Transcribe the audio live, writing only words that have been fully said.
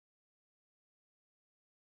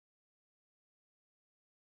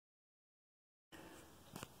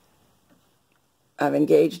I've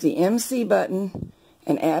engaged the MC button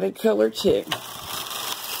and added color 2.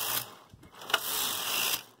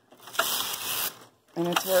 And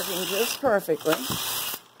it's working just perfectly.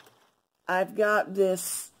 I've got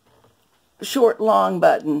this short long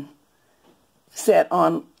button set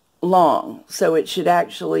on long, so it should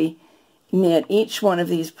actually knit each one of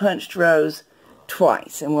these punched rows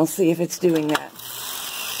twice, and we'll see if it's doing that.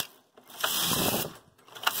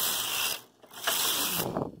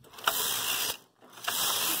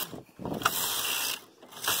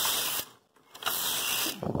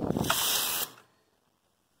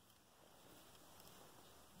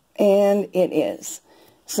 And it is.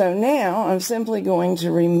 So now I'm simply going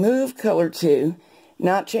to remove color 2,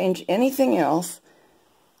 not change anything else.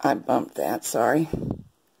 I bumped that, sorry.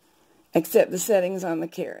 Except the settings on the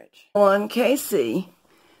carriage. On KC,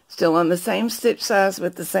 still on the same stitch size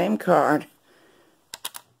with the same card.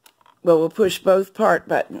 Well, we'll push both part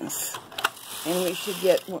buttons. And we should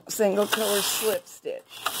get single color slip stitch.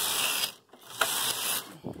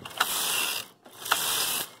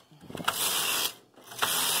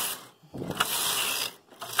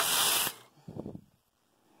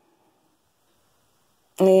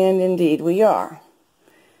 And indeed we are.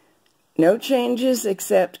 No changes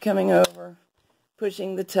except coming over,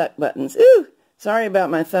 pushing the tuck buttons. Ooh! Sorry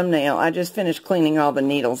about my thumbnail. I just finished cleaning all the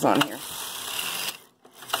needles on here.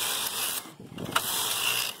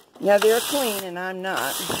 Yeah, they're clean and I'm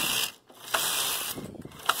not.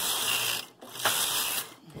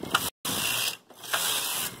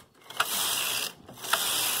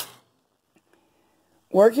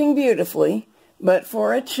 Working beautifully. But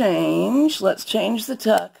for a change, let's change the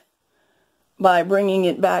tuck by bringing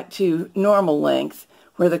it back to normal length,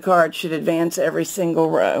 where the card should advance every single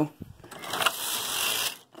row.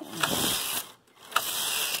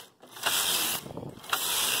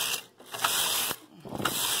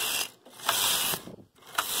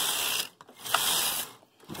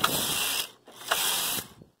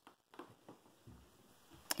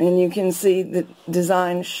 And you can see the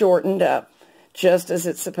design shortened up just as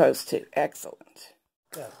it's supposed to. Excellent.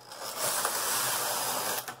 Go.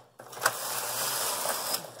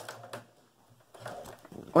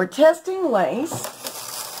 We're testing lace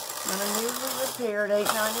on a newly repaired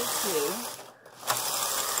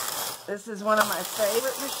 892. This is one of my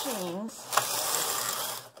favorite machines.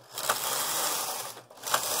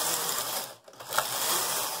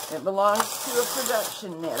 It belongs to a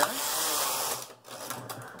production knitter.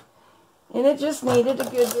 And it just needed a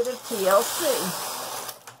good bit of TLC.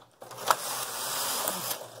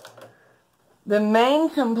 The main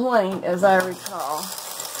complaint, as I recall,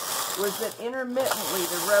 was that intermittently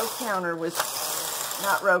the row counter was,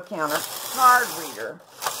 not row counter, card reader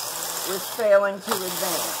was failing to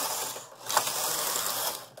advance.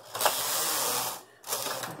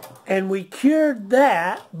 And we cured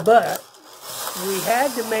that, but we had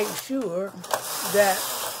to make sure that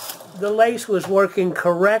the lace was working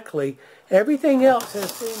correctly. Everything else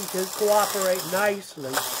has seemed to cooperate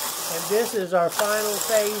nicely. And this is our final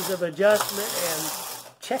phase of adjustment and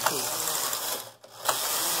checking.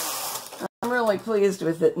 I'm really pleased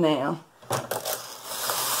with it now.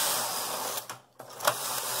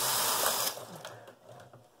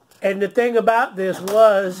 And the thing about this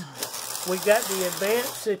was, we got the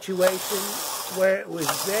advanced situation where it was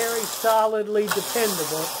very solidly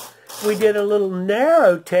dependable. We did a little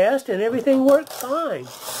narrow test and everything worked fine.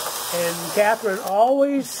 And Catherine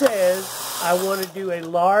always says, I want to do a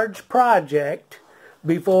large project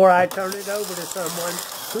before I turn it over to someone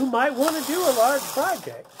who might want to do a large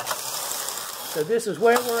project. So this is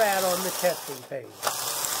where we're at on the testing phase.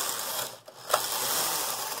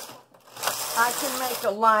 I can make a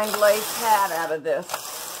lined lace hat out of this.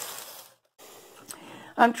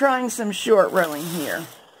 I'm trying some short rowing here.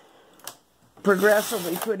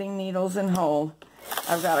 Progressively putting needles in hole.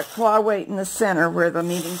 I've got a claw weight in the center where the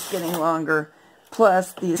needle's getting longer,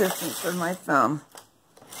 plus the assistance from my thumb.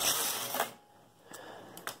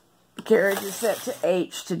 The carriage is set to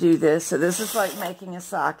H to do this, so this is like making a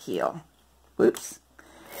sock heel. Whoops,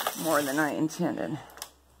 more than I intended.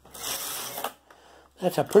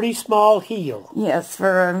 That's a pretty small heel. Yes,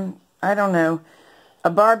 for, I don't know, a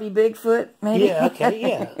Barbie Bigfoot, maybe? Yeah, okay,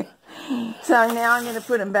 yeah. So now I'm going to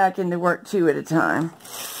put them back into work 2 at a time.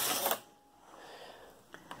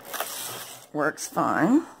 Works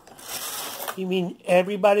fine. You mean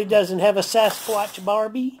everybody doesn't have a Sasquatch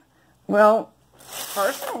Barbie? Well,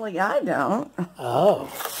 personally, I don't.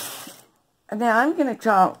 Oh. Now, I'm going to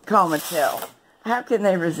call Mattel. How can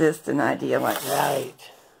they resist an idea like that?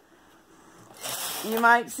 Right. You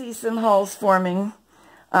might see some holes forming.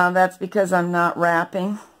 That's because I'm not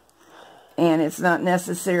wrapping. And it's not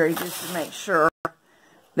necessary just to make sure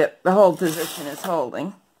that the hold position is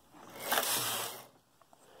holding.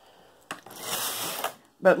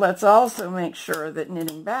 But let's also make sure that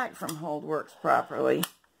knitting back from hold works properly.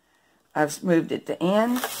 I've moved it to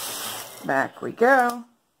end. Back we go.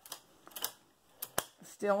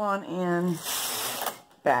 Still on end.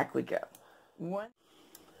 Back we go.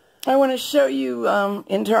 I want to show you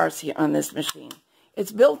intarsia on this machine.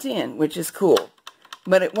 It's built in, which is cool,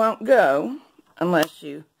 but it won't go unless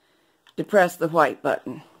you depress the white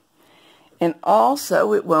button. And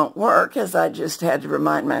also it won't work, as I just had to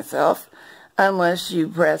remind myself, unless you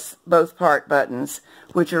press both part buttons,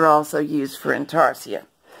 which are also used for intarsia.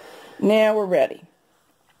 Now we're ready.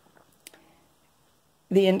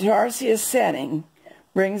 The intarsia setting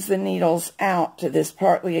brings the needles out to this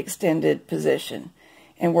partly extended position,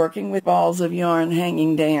 and working with balls of yarn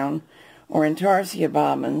hanging down or intarsia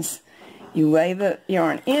bobbins, you lay the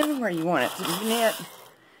yarn in where you want it to be knit,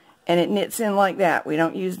 and it knits in like that. We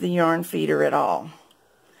don't use the yarn feeder at all.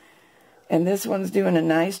 And this one's doing a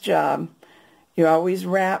nice job. You always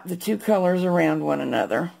wrap the two colors around one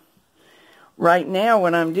another. Right now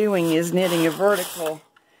what I'm doing is knitting a vertical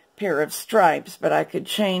pair of stripes, but I could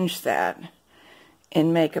change that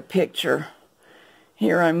and make a picture.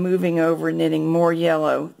 Here I'm moving over, knitting more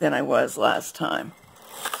yellow than I was last time.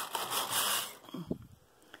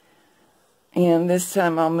 And this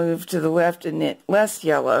time I'll move to the left and knit less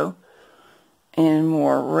yellow and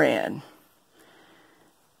more red.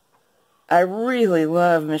 I really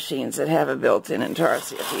love machines that have a built-in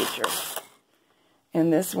intarsia feature.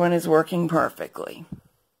 And this one is working perfectly.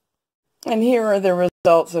 And here are the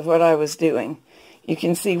results of what I was doing. You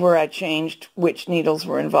can see where I changed which needles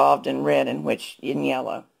were involved in red and which in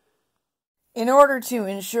yellow. In order to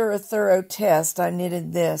ensure a thorough test, I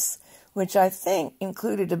knitted this, which I think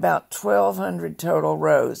included about 1,200 total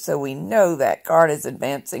rows, so we know that card is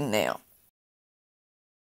advancing now.